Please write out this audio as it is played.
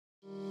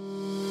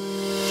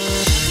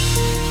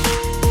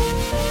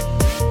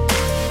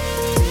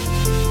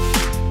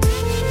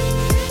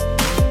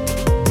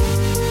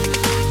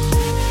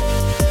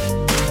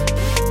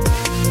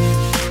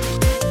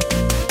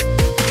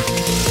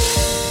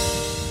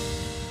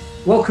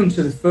Welcome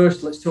to the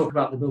first Let's Talk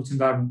About the Built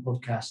Environment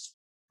podcast.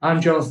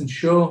 I'm Jonathan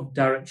Shaw,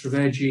 Director of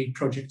AG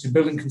Project and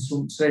Building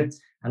Consultancy,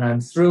 and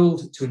I'm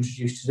thrilled to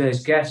introduce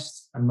today's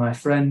guest and my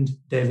friend,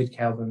 David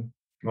Calvin.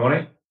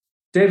 Morning.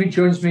 David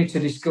joins me to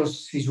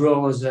discuss his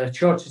role as a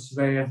chartered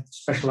surveyor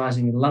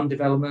specialising in land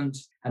development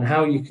and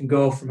how you can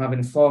go from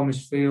having a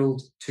farmer's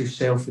field to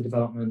sale for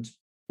development.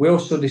 We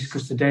also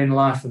discuss the day in the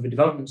life of a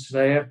development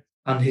surveyor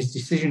and his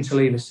decision to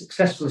leave a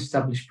successful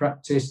established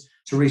practice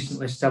to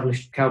recently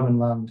established Calvin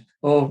Land,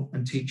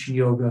 and teaching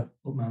yoga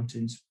up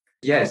mountains.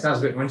 Yeah, it sounds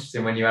a bit more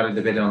interesting when you added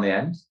the bit on the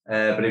end.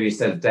 But if you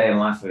said day in the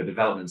life of a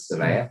development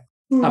surveyor,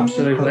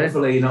 Absolutely.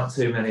 Hopefully not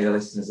too many of the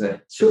listeners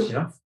are switching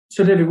off.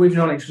 So David, we've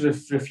known each other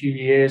for a few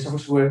years.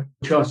 Obviously, we're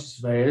chartered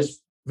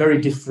surveyors, very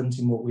different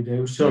in what we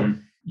do. So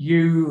can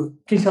you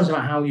tell us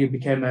about how you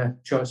became a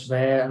chartered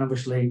surveyor and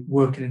obviously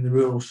working in the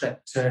rural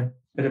sector,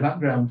 bit of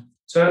background?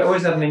 So I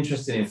always had an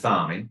interest in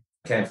farming.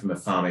 I came from a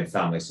farming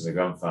family, so my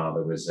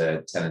grandfather was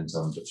a tenant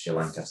on Dutchie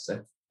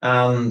Lancaster.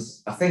 And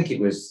I think it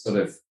was sort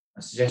of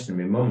a suggestion of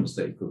my mum's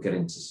that you could get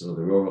into sort of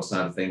the rural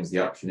side of things, the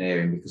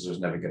auctioneering, because I was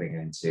never getting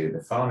into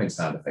the farming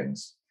side of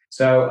things.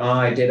 So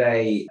I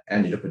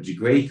ended up a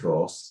degree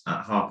course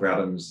at Harper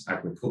Adams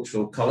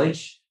Agricultural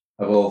College,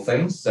 of all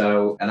things.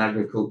 So an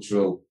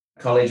agricultural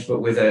college,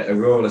 but with a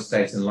rural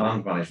estate and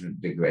land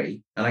management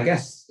degree. And I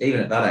guess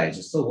even at that age,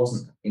 I still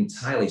wasn't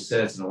entirely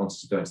certain I wanted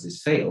to go into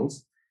this field.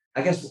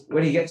 I guess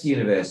when you get to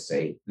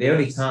university, the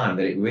only time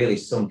that it really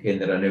sunk in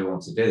that I knew I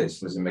wanted to do this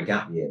was in my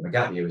gap year. My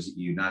gap year was at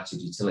United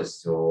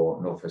Utilities,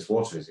 or North West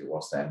Water as it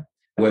was then,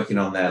 working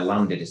on their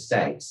landed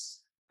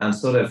estates and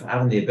sort of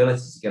having the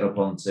ability to get up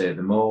onto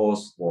the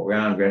moors, walk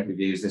around, rent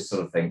reviews, this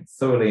sort of thing.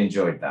 Thoroughly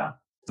enjoyed that.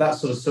 That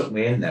sort of sucked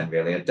me in then,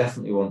 really. I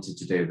definitely wanted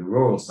to do the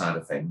rural side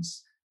of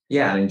things.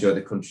 Yeah, and enjoy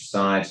the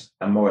countryside.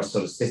 I'm more a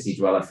sort of city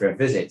dweller for a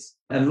visit.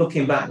 And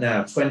looking back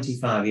now,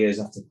 25 years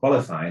after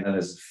qualifying and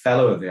as a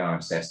fellow of the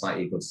RSS, like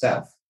your good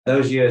self,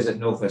 those years at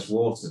North West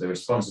Water, the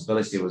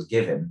responsibility I was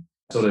given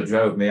sort of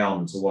drove me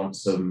on to want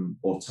some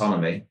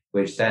autonomy,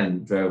 which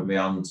then drove me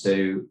on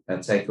to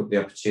take up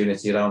the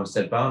opportunity at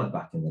Armistead Barnet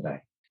back in the day.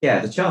 Yeah,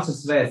 the chartered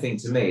surveyor thing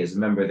to me as a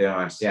member of the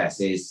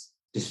RSS is,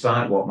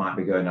 despite what might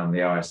be going on in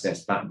the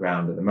RSS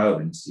background at the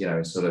moment,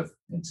 sort of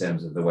in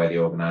terms of the way the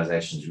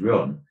organisation's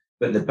run,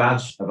 but the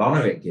badge of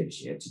honour it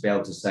gives you to be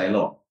able to say,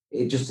 look,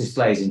 it just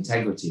displays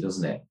integrity,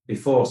 doesn't it?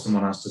 Before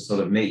someone has to sort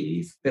of meet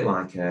you, a bit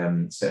like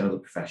certain other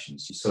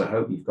professions, you sort of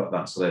hope you've got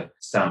that sort of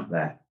stamp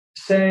there.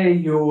 Say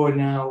you're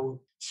now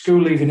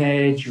school leaving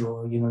age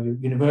or, your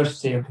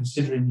university are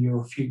considering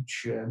your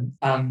future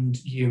and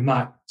you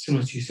might,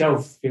 similar to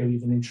yourself, feel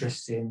you've an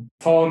interest in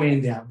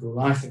farming, the outdoor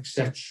life,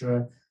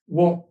 etc.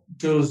 What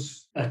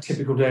does a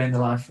typical day in the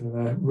life of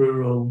a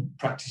rural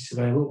practice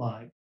surveyor look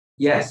like?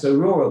 Yeah, so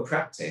rural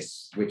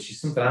practice, which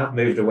is something I've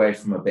moved away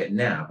from a bit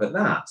now, but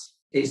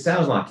it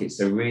sounds like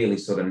it's a really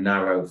sort of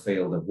narrow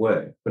field of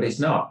work, but it's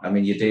not. I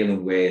mean, you're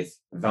dealing with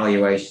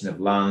valuation of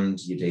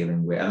land,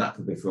 and that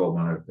could be for all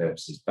manner of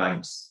purposes,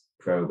 banks,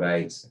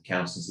 probate,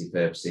 accountancy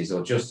purposes,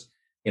 or just,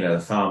 the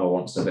farmer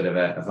wants a bit of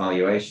a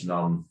valuation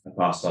on a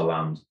parcel of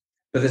land.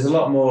 But there's a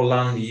lot more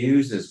land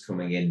users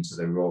coming into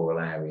the rural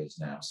areas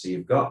now. So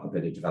you've got a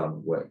bit of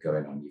development work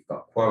going on. You've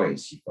got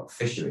quarries, you've got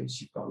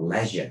fisheries, you've got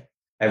leisure.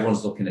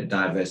 Everyone's looking at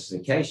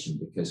diversification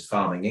because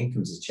farming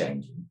incomes are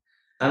changing.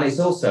 And it's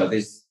also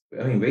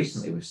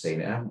recently we've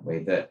seen it, haven't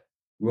we, that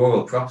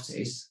rural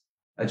properties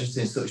are just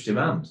in such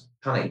demand,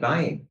 panic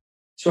buying.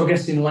 So I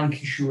guess in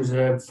Lancashire was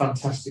a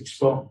fantastic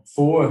spot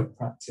for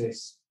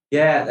practice.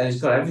 Yeah, and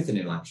it's got everything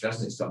in Lancashire,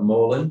 hasn't it? It's got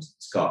moorland,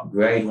 it's got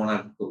grade 1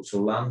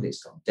 agricultural land,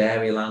 it's got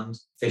dairy land,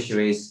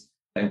 fisheries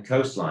and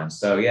coastline.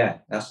 So yeah,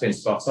 that's been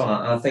spot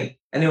on. And I think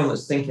anyone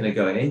that's thinking of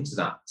going into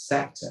that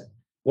sector,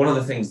 one of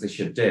the things they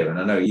should do, and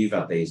I know you've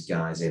had these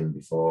guys in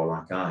before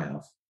like I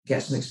have,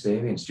 get some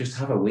experience, just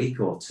have a week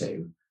or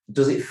two.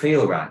 Does it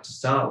feel right to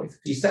start with?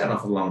 You're setting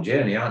off a long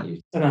journey, aren't you?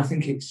 And I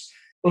think it's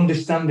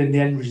understanding the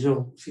end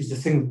result is the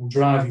thing that will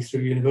drive you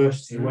through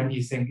university when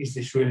you think, is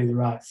this really the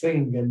right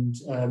thing? And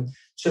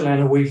certainly I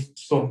know we've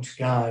spoken to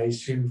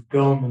guys who've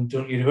gone and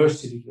done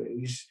university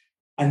degrees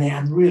and they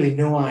had really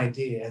no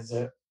idea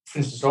that, for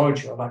instance, our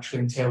job actually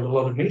entailed a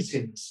lot of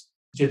meetings.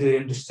 Do they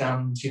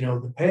understand,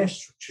 the pay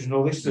structures and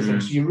all this sort of thing?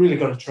 So you really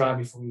got to try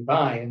before you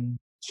buy. And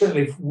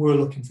certainly if we're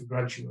looking for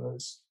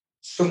graduates,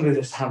 somebody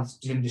that's had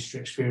industry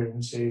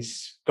experience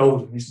is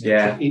golden, isn't it?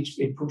 Yeah.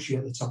 It puts you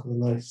at the top of the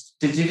list.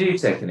 Did you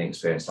take any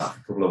experience like a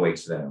couple of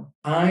weeks there?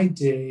 I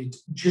did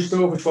just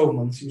over 12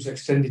 months. It was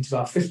extended to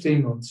about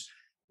 15 months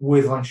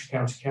with Lancashire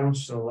County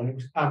Council, and it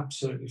was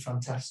absolutely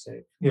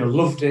fantastic.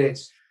 Loved it,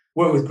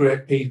 worked with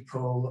great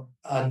people,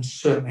 and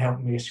certainly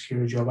helped me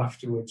secure a job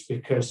afterwards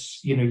because,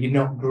 you're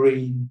not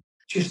green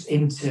just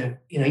into,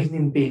 even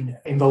in being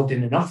involved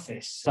in an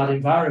office, that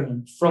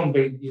environment from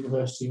being at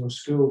university or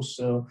school.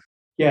 So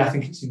yeah, I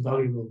think it's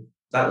invaluable.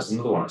 That was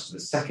another one. So the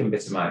second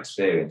bit of my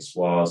experience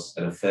was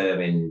at a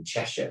firm in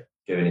Cheshire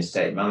doing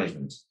estate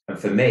management. And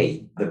for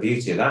me, the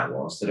beauty of that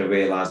was that I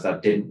realised I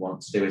didn't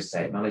want to do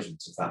estate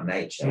management of that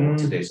nature. I want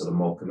to do sort of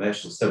more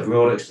commercial. So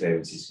broad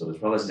experience is good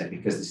as well, isn't it?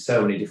 Because there's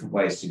so many different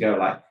ways to go.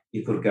 Like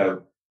you could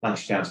go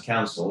Lancashire County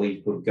Council, or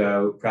you could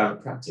go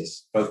private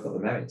practice. Both got the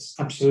merits.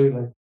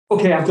 Absolutely.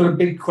 Okay, I've got a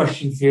big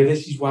question for you.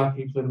 This is why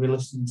people will be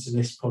listening to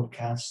this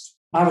podcast.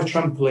 I have a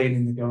trampoline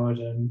in the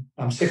garden.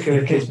 I'm sick of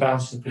the kids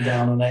bouncing up and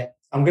down on it.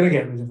 I'm going to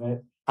get rid of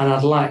it. And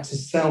I'd like to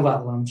sell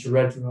that land to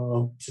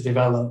Redrow to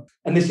develop.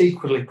 And this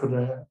equally could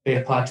be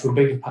applied to a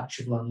bigger patch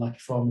of land, like a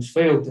farmer's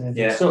field.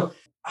 Yeah. So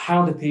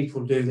how do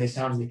people do this?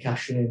 How do they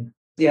cash in?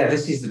 Yeah,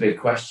 this is the big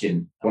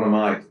question. One of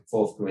my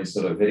forthcoming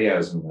sort of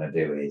videos I'm going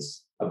to do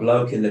is a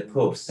bloke in the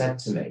pub said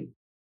to me,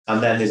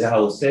 and then there's a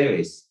whole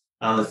series.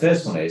 And the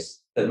first one is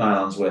that my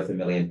land's worth £1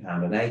 million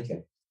an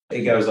acre.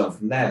 It goes on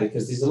from there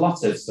because there's a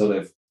lot of sort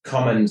of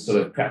common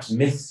sort of perhaps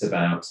myths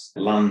about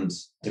land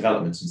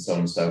development and so on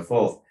and so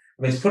forth.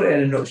 I mean, to put it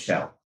in a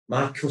nutshell,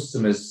 my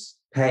customers'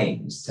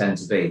 pains tend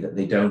to be that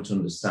they don't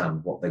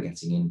understand what they're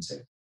getting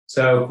into.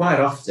 So quite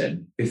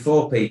often,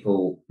 before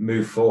people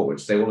move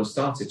forwards, they will have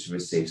started to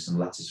receive some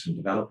letters from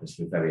developers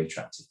with very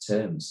attractive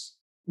terms.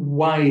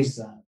 Why is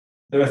that?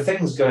 There are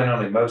things going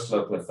on in most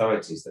local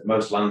authorities that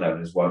most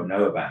landowners won't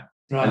know about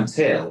Right.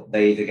 until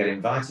they either get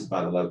invited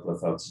by the local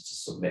authority to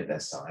submit their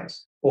site,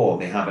 or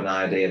they have an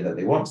idea that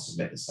they want to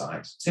submit the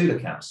site to the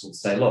council to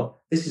say, look,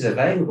 this is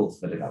available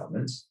for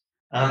development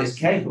and it's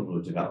capable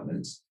of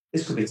development.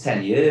 This could be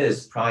 10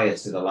 years prior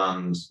to the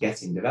land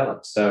getting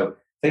developed. So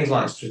things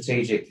like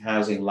strategic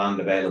housing land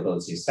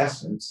availability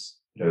assessments,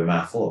 bit of a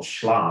mouthful, or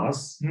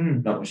SLARs,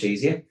 not much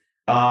easier,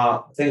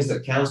 are things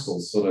that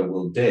councils sort of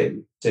will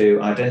do to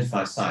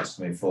identify sites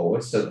coming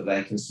forward so that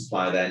they can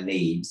supply their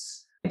needs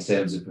in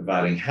terms of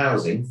providing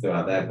housing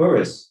throughout their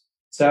boroughs.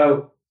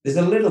 So there's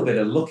a little bit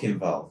of luck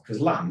involved because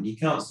land, you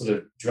can't sort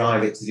of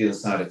drive it to the other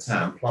side of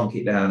town, plonk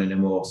it down in a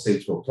more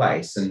suitable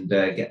place and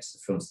get to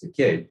the front of the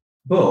queue.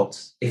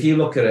 But if you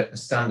look at a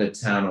standard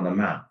town on a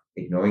map,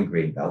 ignoring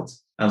Greenbelt,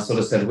 and sort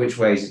of said which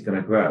way is it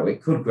going to grow,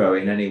 it could grow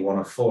in any one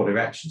of 4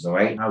 directions or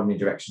 8, how many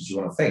directions you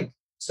want to think.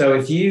 So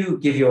if you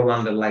give your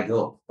land a leg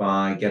up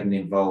by getting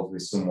involved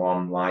with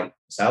someone like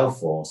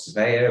myself or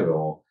surveyor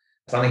or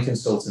planning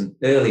consultant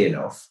early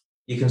enough,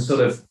 you can sort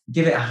of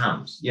give it a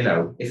hand. You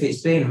know, if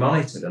it's being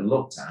monitored and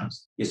looked at,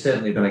 you're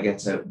certainly going to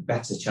get a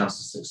better chance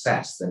of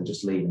success than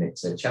just leaving it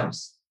to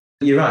chance.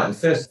 You're right, the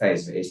first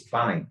phase of it is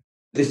planning.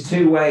 There's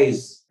 2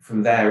 ways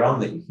from there on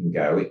that you can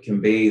go. It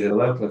can be that the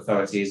local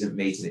authority isn't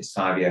meeting its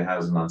 5-year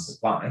housing land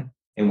supply,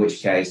 in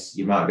which case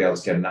you might be able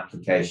to get an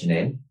application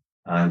in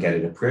and get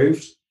it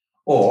approved,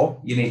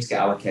 or you need to get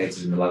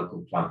allocated in the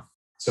local plan.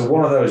 So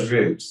one of those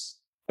routes,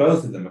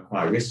 both of them are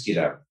quite risky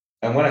though.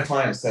 And when a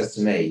client says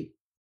to me,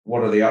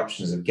 what are the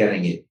options of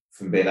getting it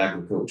from being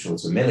agricultural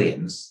to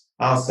millions?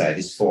 I'll say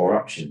there's 4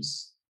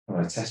 options. I'm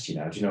going to test you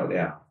now. Do you know what they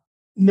are?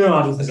 No,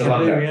 I don't think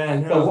I do. Yeah,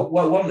 no.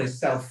 Well, one is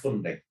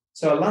self-funding.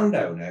 So a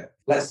landowner,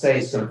 let's say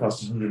it's going to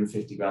cost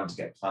 150 grand to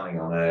get planning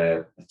on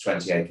a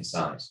 20-acre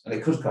site, and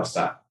it could cost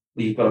that.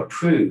 But you've got to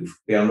prove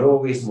beyond all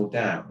reasonable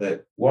doubt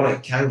that 1,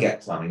 it can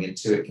get planning, and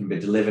 2, it can be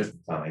delivered for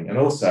planning, and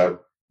also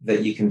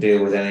that you can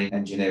deal with any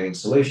engineering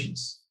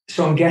solutions.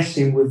 So I'm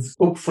guessing with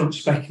upfront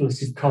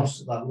speculative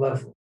costs at that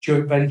level,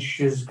 joint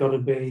ventures got to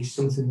be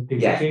something that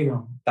people are keen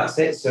on. That's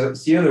it. So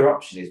the other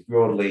option is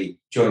broadly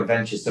joint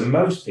ventures. So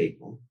most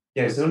people,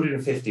 it's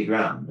 150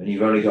 grand and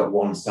you've only got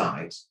 1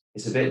 site.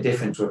 It's a bit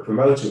different to a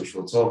promoter, which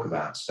we'll talk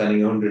about,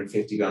 spending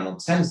 150 grand on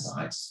 10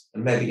 sites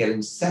and maybe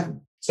getting 7.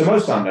 So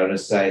most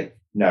landowners say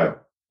no.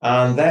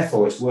 And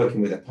therefore it's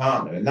working with a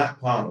partner, and that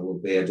partner will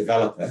be a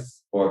developer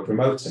or a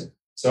promoter.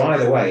 So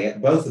either way,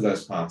 both of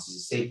those parties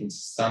are seeking to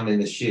stand in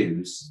the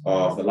shoes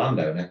of the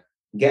landowner,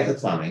 get the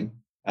planning,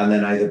 and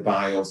then either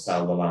buy or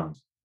sell the land.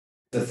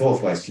 The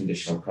 4th way is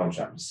conditional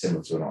contract, is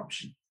similar to an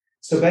option.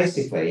 So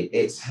basically,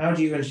 it's how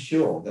do you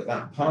ensure that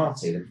that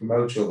party, the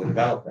promoter or the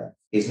developer,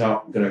 is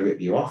not going to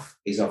rip you off,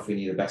 is offering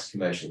you the best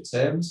commercial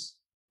terms.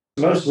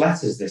 Most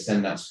letters they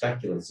send out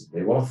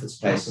speculatively will offer to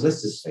pay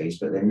solicitors' fees,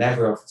 but they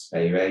never offer to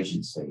pay your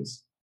agent's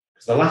fees.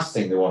 Because the last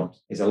thing they want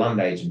is a land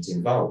agent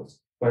involved.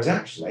 Whereas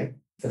actually,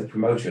 for the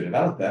promoter or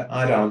developer,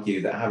 I'd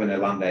argue that having a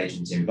land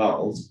agent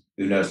involved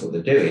who knows what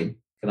they're doing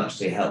can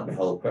actually help the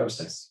whole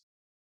process.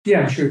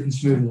 Yeah, I'm sure it can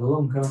smooth it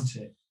along, can't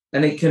it?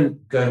 And it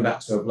can, going back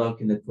to a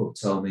bloke in the pub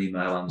told me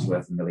my land's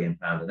worth £1 million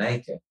an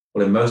acre.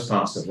 Well, in most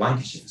parts of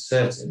Lancashire, for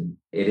certain,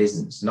 it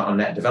isn't. It's not a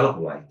net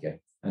developable acre.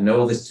 And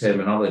all this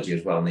terminology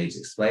as well needs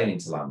explaining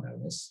to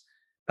landowners.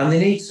 And they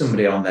need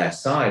somebody on their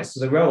side. So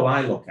the role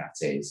I look at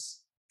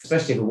is,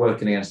 especially if we're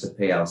working against a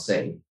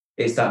PLC,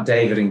 it's that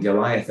David and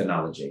Goliath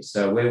analogy.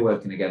 So we're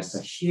working against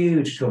a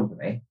huge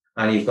company,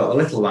 and you've got the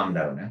little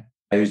landowner,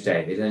 who's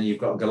David, and you've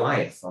got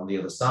Goliath on the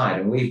other side,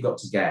 and we've got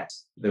to get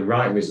the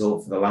right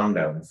result for the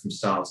landowner from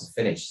start to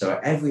finish. So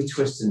at every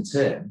twist and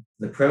turn,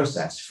 the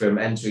process from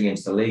entering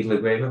into the legal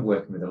agreement,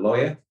 working with a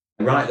lawyer,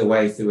 right the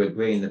way through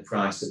agreeing the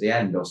price at the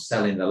end or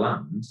selling the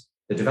land,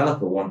 the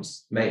developer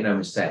wants, make no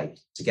mistake,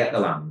 to get the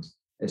land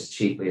as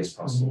cheaply as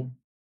possible.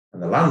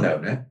 And the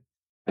landowner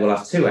will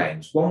have two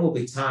aims. One will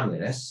be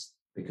timeliness,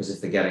 because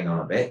if they're getting on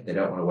a bit, they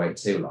don't want to wait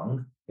too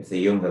long. If they're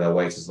younger, they'll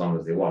wait as long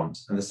as they want.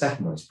 And the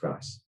second one is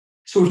price.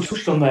 So we've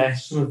touched on there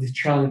some of the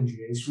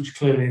challenges, which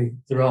clearly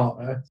there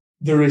are.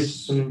 There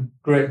is some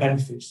great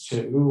benefits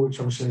too, which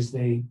obviously is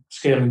the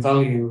scale and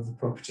value of the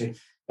property,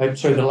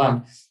 the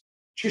land.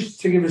 Just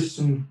to give us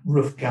some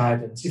rough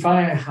guidance, if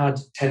I had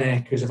 10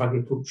 acres of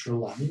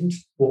agricultural land,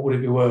 what would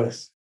it be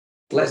worth?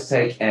 Let's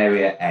take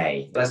area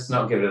A. Let's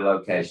not give it a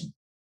location.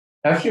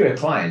 Now, if you're a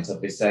client,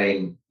 I'd be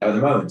saying, at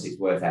the moment, it's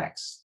worth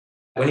X.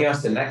 When you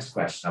ask the next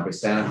question, I'll be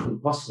saying, I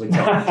couldn't possibly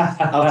tell you.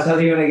 I'll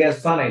tell you when it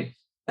gets funny.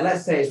 And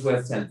let's say it's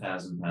worth £10,000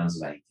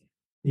 an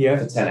acre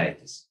for 10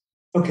 acres.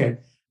 Okay.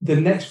 The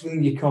next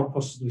thing you can't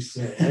possibly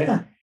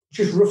say,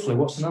 just roughly,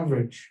 what's an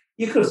average?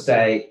 You could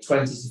say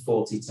 20 to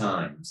 40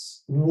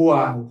 times.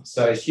 Wow.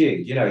 So it's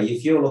huge.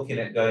 If you're looking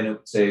at going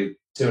up to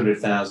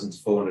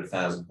 £200,000 to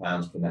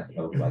 £400,000 per net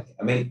development acre,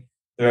 I mean,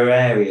 there are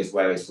areas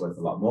where it's worth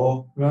a lot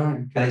more.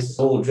 Right. And it's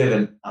all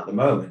driven at the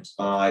moment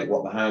by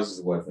what the houses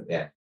are worth at the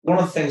end. One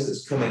of the things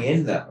that's coming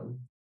in, though,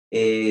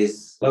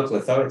 is local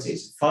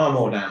authorities, far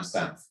more down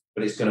south,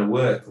 but it's going to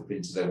work up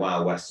into the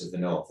wild west of the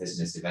north,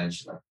 isn't it,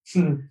 eventually?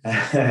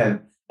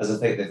 As I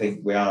think they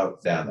think we are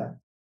down there.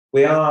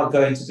 We are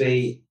going to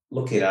be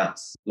looking at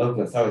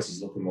local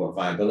authorities looking more at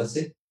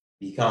viability.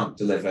 You can't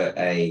deliver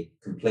a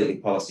completely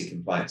policy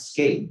compliant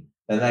scheme,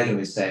 then they're going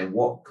to be saying,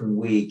 what can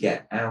we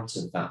get out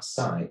of that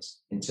site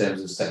in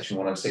terms of Section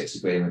 106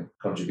 agreement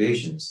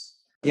contributions?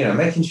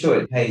 Making sure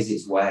it pays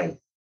its way.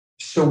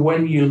 So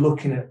when you're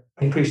looking at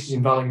increases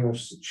in value of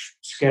such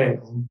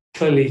scale,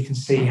 clearly you can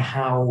see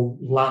how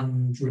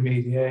land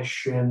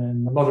remediation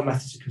and modern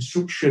methods of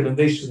construction and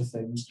these sort of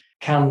things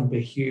can be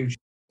huge.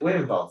 We're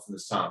involved from the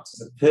start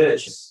in the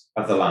purchase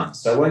of the land.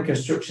 So when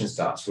construction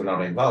starts, we're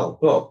not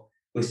involved, but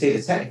we see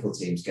the technical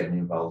teams getting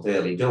involved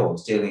early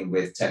doors, dealing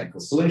with technical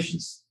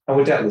solutions. And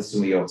we dealt with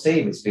some of your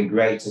team. It's been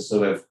great to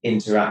sort of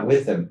interact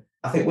with them.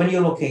 I think when you're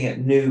looking at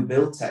new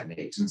build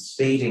techniques and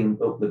speeding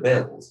up the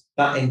build,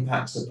 that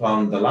impacts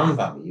upon the land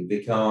value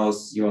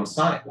because you're on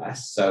site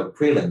less, so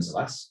prelims are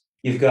less.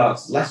 You've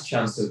got less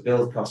chance of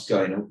build costs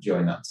going up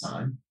during that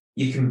time.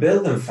 You can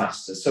build them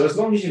faster. So as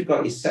long as you've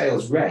got your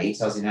sales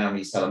rate, as in how many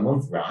you sell a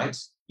month, right,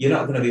 you're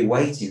not going to be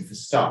waiting for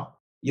stock.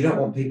 You don't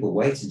want people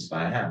waiting to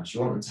buy a house.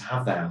 You want them to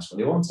have the house when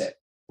they want it.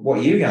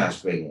 What you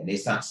guys bring in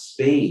is that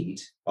speed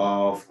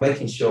of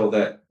making sure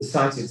that the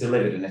site is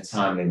delivered in a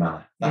timely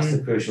manner. That's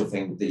the crucial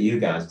thing that you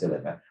guys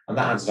deliver, and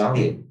that adds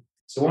value.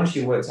 So once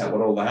you've worked out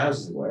what all the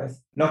houses are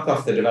worth, knock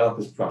off the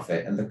developer's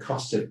profit and the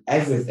cost of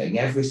everything,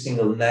 every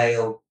single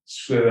nail,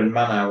 screw and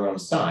man hour on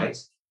site,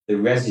 the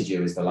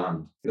residue is the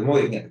land. The more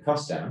you can get the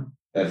cost down,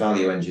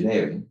 value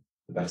engineering,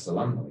 the better the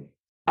land value.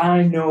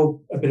 I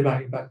know a bit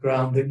about your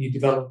background, that you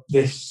developed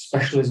this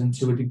specialism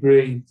to a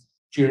degree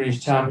during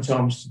his time at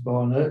Ormiston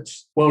Barnett,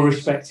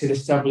 well-respected,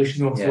 established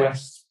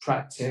Northwest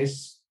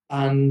practice,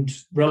 and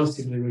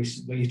relatively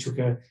recently you took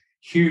a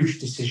huge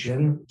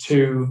decision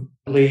to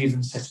leave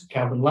and set up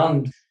Carbon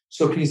Land.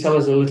 So can you tell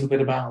us a little bit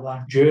about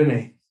that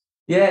journey?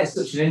 Yeah, it's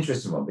such an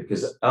interesting one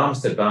because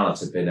Ormiston Barnett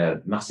has been a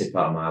massive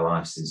part of my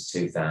life since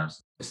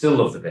 2000. I still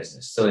love the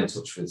business, still in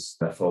touch with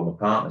my former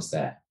partners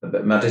there.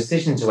 But my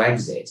decision to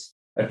exit,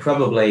 they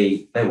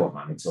won't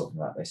mind me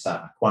talking about this.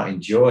 I quite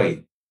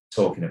enjoy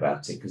talking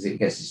about it because it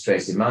gets it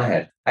straight in my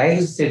head. I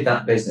exited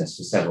that business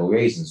for several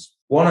reasons.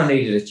 One, I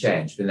needed a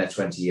change, been there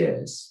 20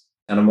 years,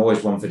 and I'm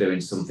always one for doing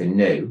something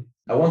new.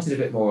 I wanted a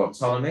bit more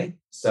autonomy.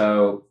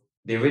 So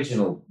the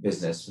original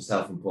business,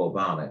 myself and Paul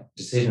Barnett,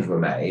 decisions were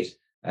made.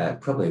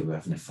 Probably we were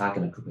having a fag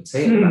and a cup of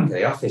tea in the back of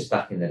the office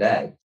back in the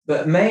day.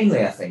 But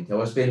mainly, I think I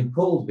was being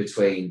pulled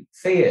between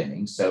fee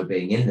earning, so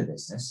being in the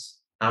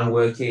business, and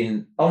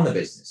working on the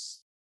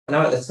business.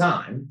 Now, at the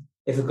time,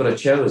 if I could have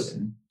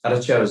chosen, I'd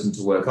have chosen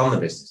to work on the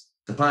business.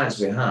 The clients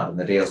we had and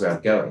the deals we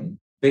had going,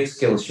 big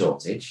skill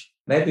shortage.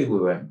 Maybe we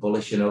weren't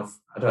bullish enough.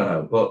 I don't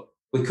know. But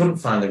we couldn't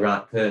find the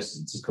right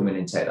person to come in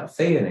and take that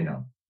fee earning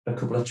on. A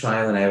couple of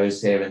trial and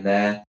errors here and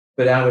there.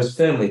 But I was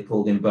firmly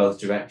pulled in both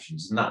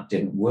directions and that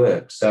didn't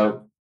work.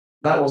 So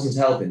that wasn't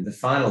helping. The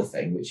final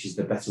thing, which is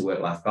the better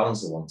work-life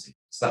balance I wanted.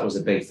 So that was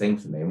a big thing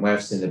for me and where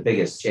I've seen the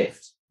biggest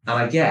shift. And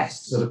I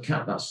guess to sort of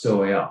cap that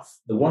story off,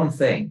 the one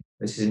thing,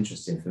 this is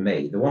interesting for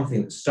me, the one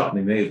thing that stopped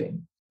me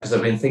moving, because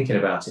I've been thinking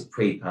about it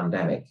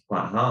pre-pandemic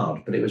quite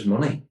hard, but it was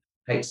money.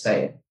 I hate to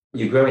say it.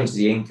 You grow into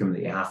the income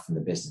that you have from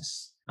the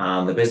business,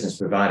 and the business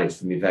provided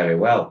for me very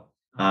well.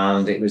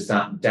 And it was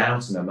that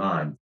doubt in my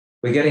mind.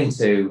 We get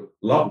into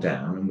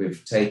lockdown and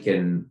we've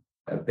taken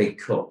a big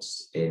cut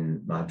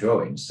in my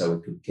drawings so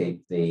we could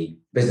keep the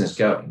business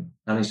going.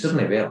 And I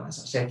suddenly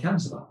realised, actually, I can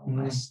survive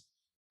on this.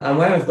 And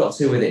where I've got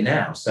to with it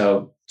now,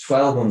 so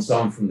 12 months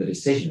on from the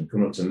decision,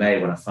 coming up to May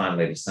when I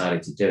finally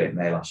decided to do it,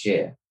 May last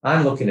year,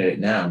 I'm looking at it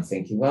now and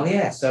thinking, well,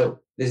 yeah, so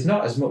there's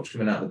not as much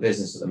coming out of the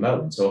business at the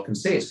moment, so I can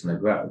see it's going to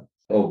grow,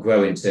 or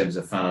grow in terms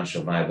of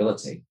financial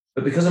viability.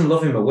 But because I'm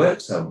loving my work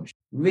so much,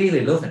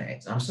 really loving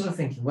it, I'm sort of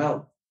thinking,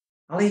 well,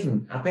 I'll be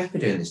happy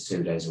doing this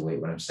 2 days a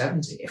week when I'm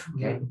 70 if I'm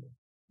capable.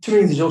 To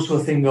me, there's also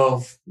a thing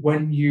of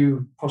when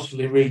you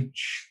possibly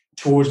reach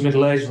towards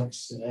middle age,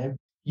 let's say,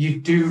 you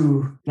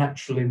do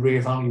naturally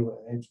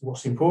reevaluate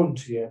what's important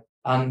to you.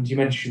 And you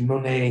mentioned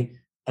money,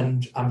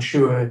 and I'm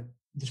sure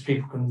there's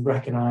people can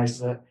recognise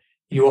that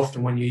you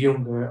often, when you're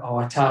younger,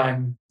 are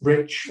time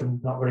rich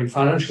and not very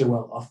financially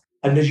well off.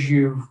 And as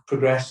you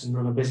progress and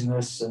run a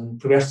business and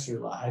progress through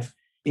life,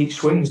 it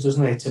swings,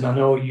 doesn't it? And I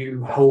know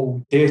you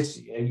hold dear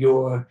to you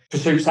your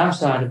pursuits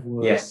outside of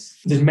work. Yes.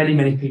 There's many,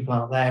 many people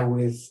out there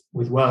with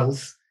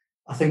wealth.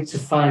 I think to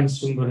find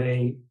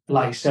somebody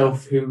like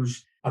yourself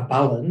who's a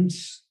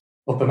balance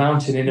up a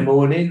mountain in the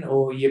morning,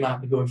 or you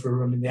might be going for a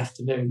run in the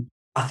afternoon,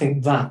 I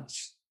think that,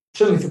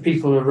 certainly for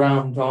people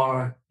around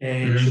our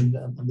age and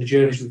the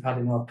journeys we've had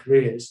in our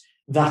careers,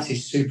 that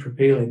is super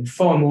appealing,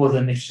 far more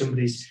than if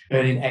somebody's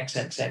earning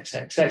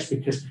XXXXX,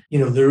 because,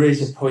 there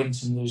is a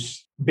point and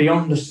there's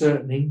beyond a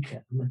certain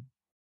income,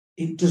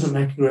 it doesn't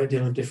make a great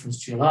deal of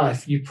difference to your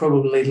life. You're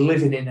probably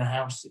living in a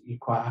house that you're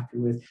quite happy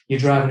with. You're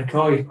driving a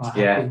car you're quite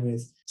happy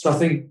with. So I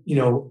think,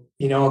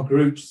 in our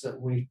groups that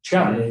we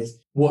chat with,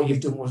 what you've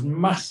done was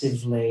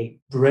massively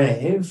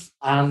brave,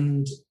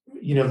 and,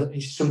 that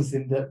is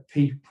something that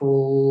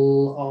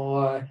people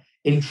are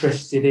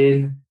interested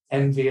in,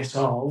 envious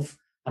of,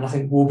 and I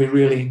think we'll be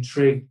really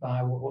intrigued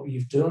by what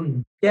you've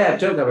done. Yeah,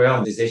 don't get me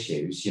wrong, there's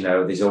issues,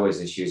 there's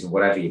always issues, and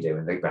whatever you do,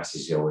 and the grass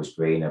is always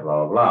greener,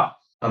 blah, blah, blah.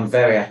 I'm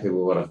very happy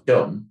with what I've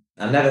done.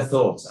 I never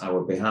thought I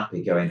would be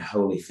happy going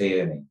wholly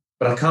feeling,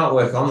 but I can't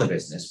work on the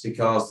business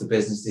because the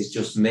business is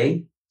just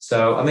me.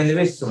 So, there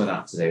is some of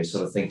that to do,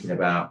 sort of thinking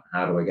about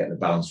how do I get the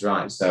balance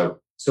right. So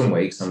some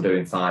weeks I'm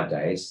doing 5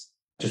 days.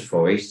 Just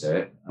before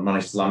Easter, I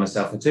managed to land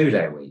myself a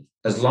 2-day week,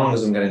 as long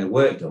as I'm getting the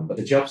work done. But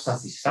the job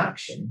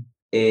satisfaction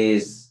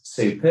is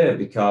superb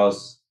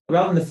because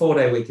rather than the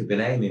 4-day week I've been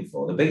aiming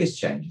for, the biggest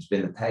change has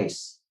been the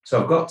pace. So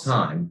I've got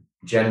time,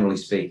 generally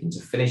speaking, to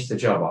finish the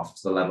job off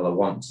to the level I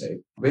want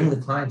to, bring the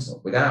clients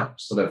up without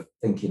sort of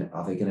thinking,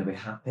 are they going to be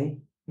happy?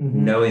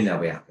 Mm-hmm. Knowing they'll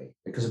be happy,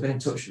 because I've been in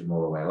touch with them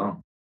all the way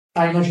along.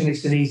 I imagine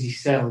it's an easy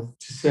sell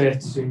to say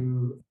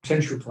to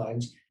potential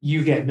clients,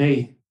 you get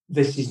me.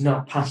 This is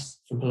not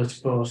passed from pillar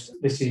to post.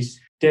 This is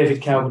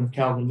David Calvin of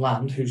Calvin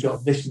Land, who's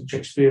got this much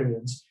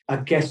experience. I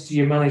guess, do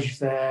you manage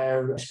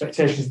their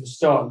expectations at the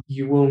start?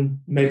 You will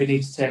maybe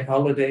need to take a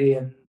holiday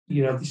and,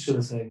 this sort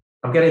of thing.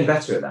 I'm getting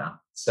better at that.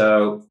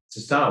 So to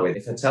start with,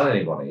 if I tell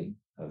anybody,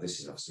 this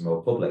is obviously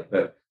more public,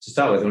 but to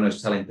start with, when I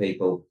was telling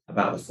people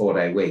about the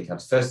 4-day week, the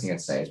first thing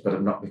I'd say is, but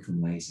I've not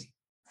become lazy.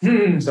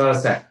 So I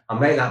said, I'll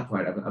make that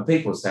point. And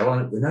people say,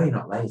 well, we know you're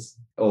not lazy.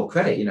 Or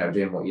credit,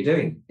 doing what you're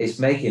doing. It's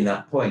making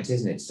that point,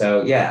 isn't it?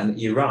 So, yeah, and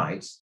you're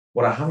right.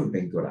 What I haven't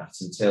been good at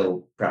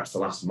until perhaps the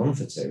last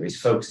month or two is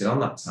focusing on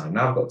that time.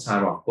 Now I've got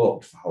time off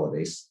booked for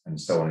holidays and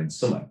so on in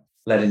summer,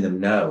 letting them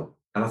know.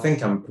 And I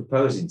think I'm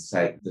proposing to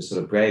take the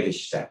sort of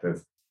bravish step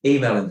of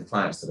emailing the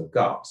clients that I've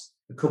got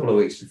a couple of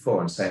weeks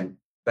before and saying,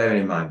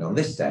 bearing in mind on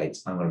this date,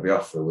 I'm going to be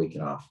off for a week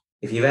and a half.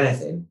 If you have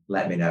anything,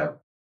 let me know.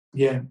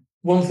 Yeah.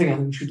 One thing I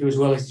think we should do as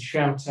well is to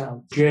shout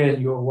out Jane,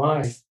 your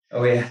wife.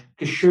 Oh, yeah.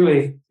 Because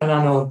surely, and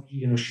I know,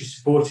 she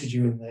supported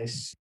you in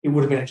this, it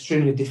would have been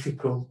extremely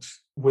difficult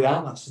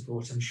without that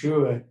support, I'm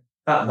sure.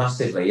 That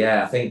massively,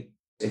 yeah. I think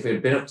if it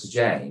had been up to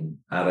Jane,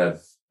 I'd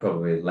have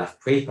probably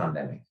left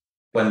pre-pandemic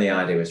when the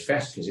idea was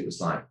fresh, because it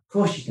was like, of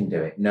course you can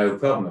do it. No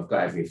problem. I've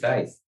got every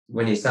faith.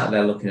 When you sat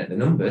there looking at the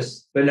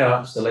numbers, but no,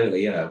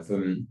 absolutely,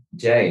 from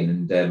Jane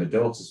and my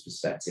daughter's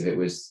perspective, it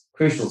was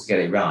crucial to get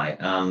it right.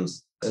 And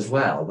as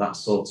well, that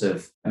sort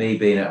of me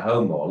being at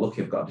home more,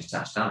 lucky I've got a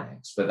detached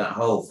annex, but that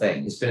whole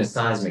thing, it's been a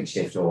seismic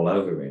shift all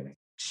over, really.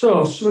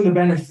 So some of the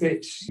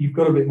benefits, you've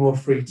got a bit more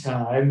free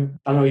time.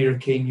 I know you're a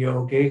keen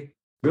yogi.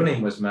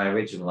 Running was my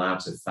original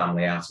out of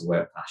family, out of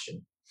work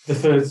passion. The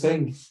third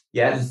thing?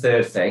 Yeah, the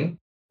third thing.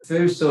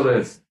 Through sort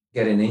of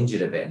getting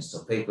injured a bit and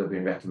stuff, people have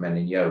been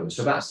recommending yoga.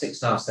 So about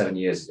 6.5, 7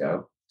 years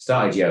ago,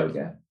 started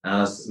yoga.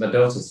 And as my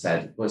daughter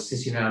said, well,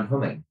 sitting around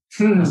humming.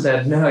 I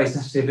said, no, it's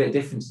actually a bit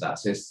different to that.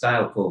 So it's a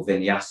style called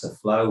Vinyasa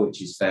Flow,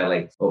 which is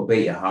fairly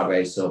upbeat, your heart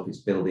rate's up, it's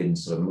building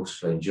sort of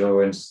muscular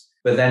endurance.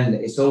 But then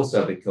it's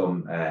also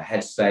become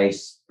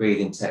headspace,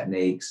 breathing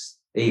techniques,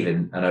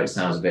 even, I know it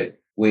sounds a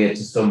bit weird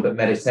to some, but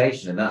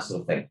meditation and that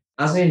sort of thing.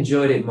 As I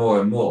enjoyed it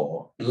more and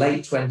more,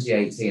 late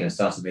 2018, I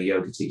started my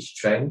yoga teacher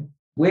training.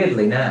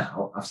 Weirdly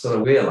now, I've sort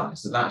of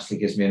realised that actually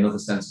gives me another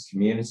sense of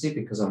community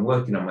because I'm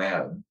working on my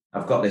own.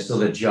 I've got this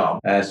other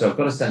job, so I've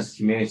got a sense of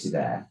community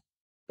there.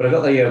 But I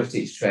got the yoga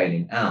teacher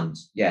training, and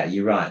yeah,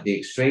 you're right. The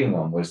extreme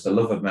one was the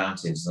love of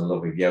mountains and the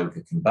love of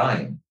yoga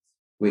combining,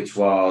 which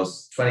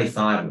was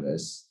 25 of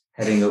us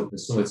heading up the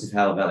summit of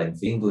Helvellyn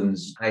for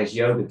England's highest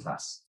yoga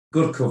class.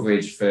 Good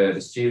coverage for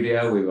the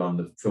studio. We were on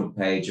the front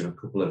page of a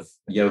couple of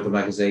yoga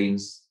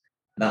magazines,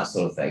 that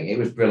sort of thing. It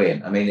was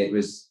brilliant. It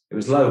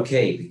was low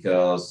key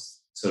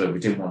because sort of we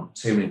didn't want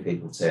too many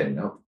people turning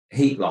up.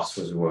 Heat loss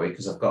was a worry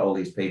because I've got all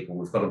these people.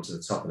 We've got them to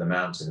the top of the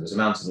mountain. There was a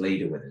mountain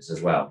leader with us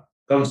as well.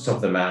 Going to the top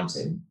of the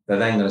mountain, they're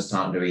then going to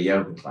start and do a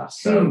yoga class.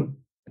 So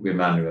we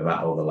reminded them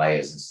about all the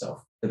layers and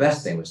stuff. The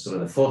best thing was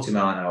sort of the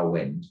 40-mile-an-hour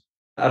wind,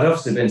 I'd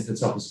obviously been to the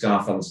top of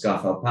Scafell and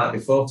Scafell Park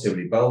before, too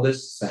many boulders.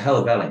 It's a hell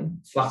of Elling,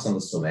 flat on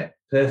the summit,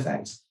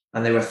 perfect.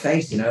 And they were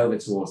facing over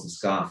towards the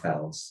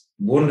Scarfells.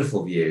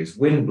 Wonderful views,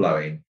 wind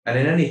blowing. And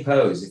in any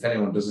pose, if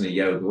anyone does any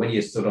yoga, when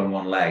you're stood on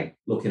one leg,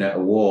 looking at a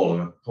wall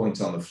or a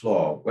point on the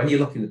floor, when you're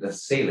looking at the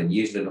ceiling,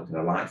 usually looking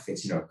at a light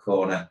fitting or a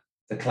corner,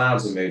 the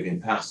clouds are moving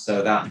past.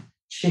 So that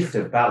shift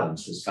of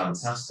balance was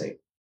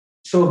fantastic.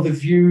 So the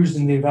views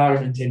and the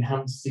environment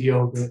enhanced the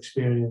yoga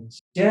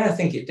experience? Yeah, I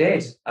think it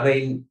did. I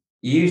mean,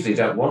 you usually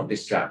don't want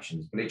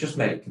distractions, but it just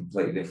made it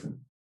completely different.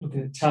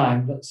 Looking at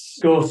time, let's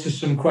go to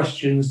some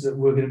questions that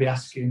we're going to be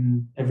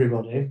asking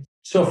everybody.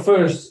 So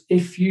first,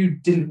 if you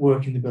didn't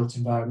work in the built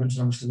environment,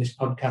 and obviously this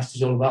podcast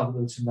is all about the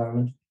built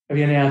environment, have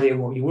you any idea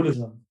what you would have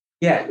done?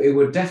 Yeah, it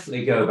would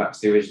definitely go back to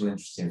the original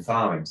interest in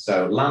farming.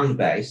 So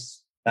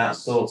land-based, that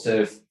sort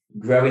of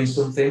growing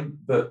something.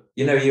 But,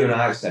 you know, you and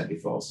I have said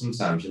before,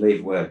 sometimes you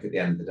leave work at the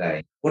end of the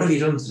day. What have you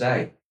done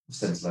today? I've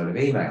sent a load of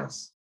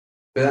emails.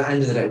 But at the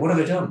end of the day, what have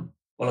I done?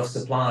 Well, I've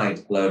supplied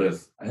a load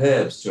of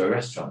herbs to a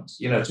restaurant.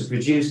 You know, to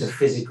produce a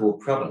physical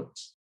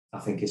product, I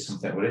think is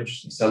something that would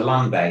interest me. So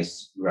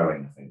land-based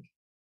growing, I think.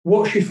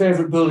 What's your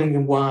favourite building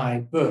and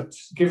why? But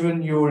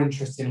given your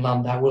interest in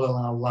land, I will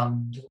allow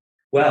land.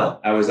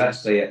 Well, I was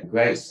actually at a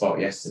great spot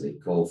yesterday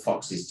called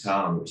Fox's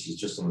Tarn, which is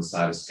just on the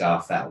side of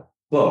Scafell.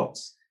 But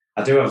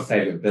I do have a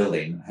favourite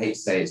building. I hate to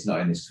say it's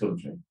not in this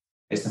country.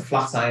 It's the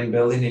Flatiron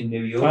Building in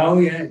New York. Oh,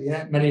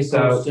 yeah. Many a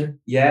poster.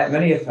 Yeah,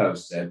 many a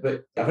poster.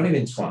 But I've only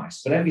been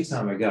twice. But every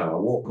time I go, I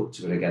walk up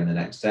to it again the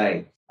next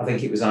day. I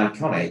think it was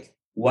iconic,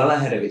 well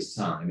ahead of its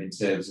time in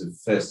terms of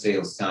first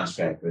steel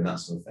skyscraper and that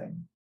sort of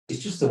thing.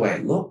 It's just the way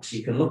it looks.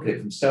 You can look at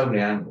it from so many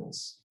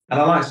angles. And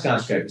I like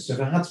skyscrapers. So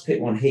if I had to pick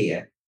one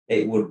here,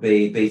 it would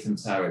be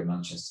Beetham Tower in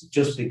Manchester,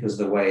 just because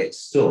of the way it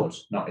stood,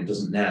 it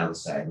doesn't now the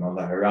same, on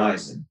the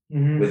horizon,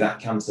 with that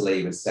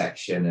cantilevered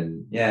section.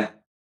 And yeah.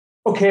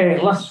 Okay,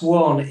 last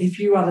one. If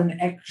you had an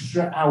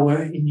extra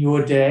hour in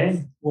your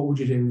day, what would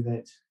you do with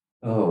it?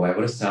 Oh, where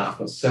would I start? I've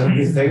got so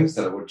many things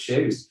that I would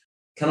choose.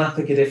 Can I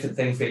pick a different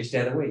thing for each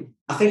day of the week?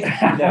 I think,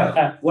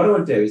 no. What I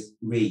would do is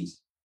read.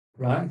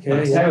 Right, okay.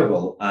 I'm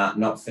terrible at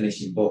not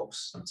finishing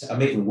books.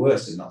 I'm even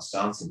worse at not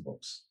starting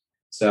books.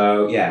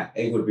 So, yeah,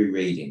 it would be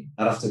reading.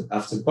 I'd have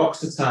to box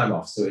the time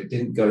off so it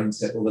didn't go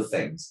into other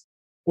things.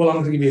 Well,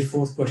 I'm going to give you a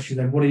fourth question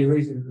then. What are you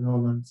reading at the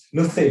moment?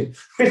 Nothing.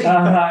 Right,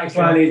 That's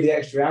why I need the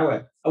extra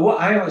hour. What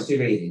I am actually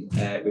reading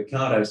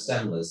Ricardo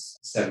Semler's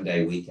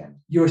 7-Day Weekend.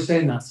 You were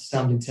saying that to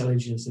sound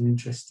intelligent and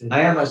interesting.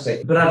 I am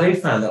actually, but I do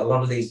find that a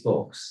lot of these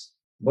books,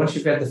 once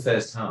you've read the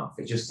first half,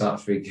 it just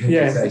starts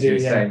regurgitating the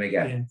same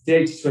again. Yeah.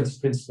 The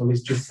 80-20 principle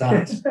is just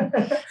that.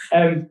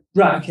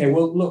 Right, okay,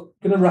 well, look,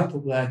 going to wrap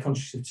up there,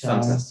 conscious of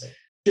time. Fantastic.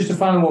 Just a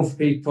final one for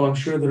people. I'm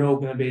sure they're all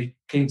going to be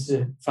keen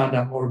to find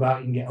out more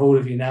about you and get hold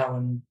of you now,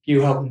 and you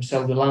help them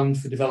sell the land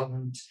for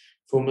development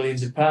for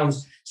millions of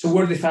pounds. So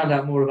where do they find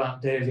out more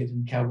about David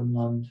and Cowan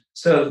Land?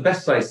 So the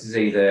best place is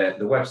either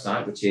the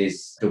website, which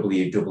is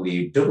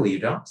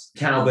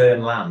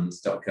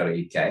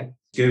www.cowburnland.co.uk.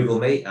 Google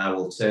me, I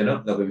will turn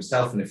up. There'll be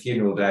myself and a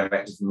funeral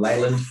director from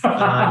Leyland, and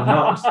I'm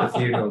not the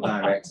funeral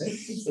director.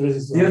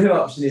 The other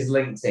option is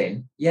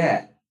LinkedIn.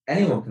 Yeah,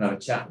 anyone can have a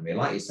chat with me,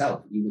 like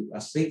yourself. I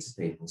speak to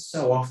people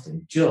so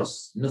often,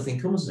 just nothing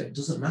comes of it. It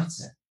doesn't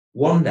matter.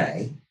 One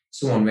day,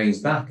 someone rings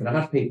back, and I've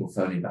had people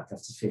phoning back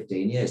after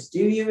 15 years. Do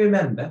you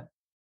remember?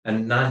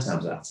 And 9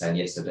 times out of 10,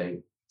 yes, I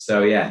do.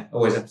 So, yeah,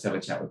 always have to have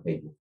a chat with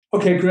people.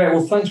 Okay, great.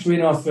 Well, thanks for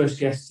being our first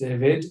guest,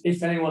 David.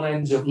 If anyone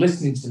ends up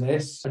listening to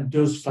this and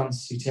does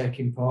fancy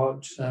taking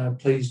part,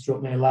 please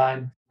drop me a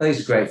line. I think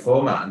it's a great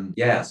format, and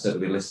yeah, I'll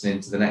certainly be listening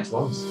to the next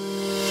ones.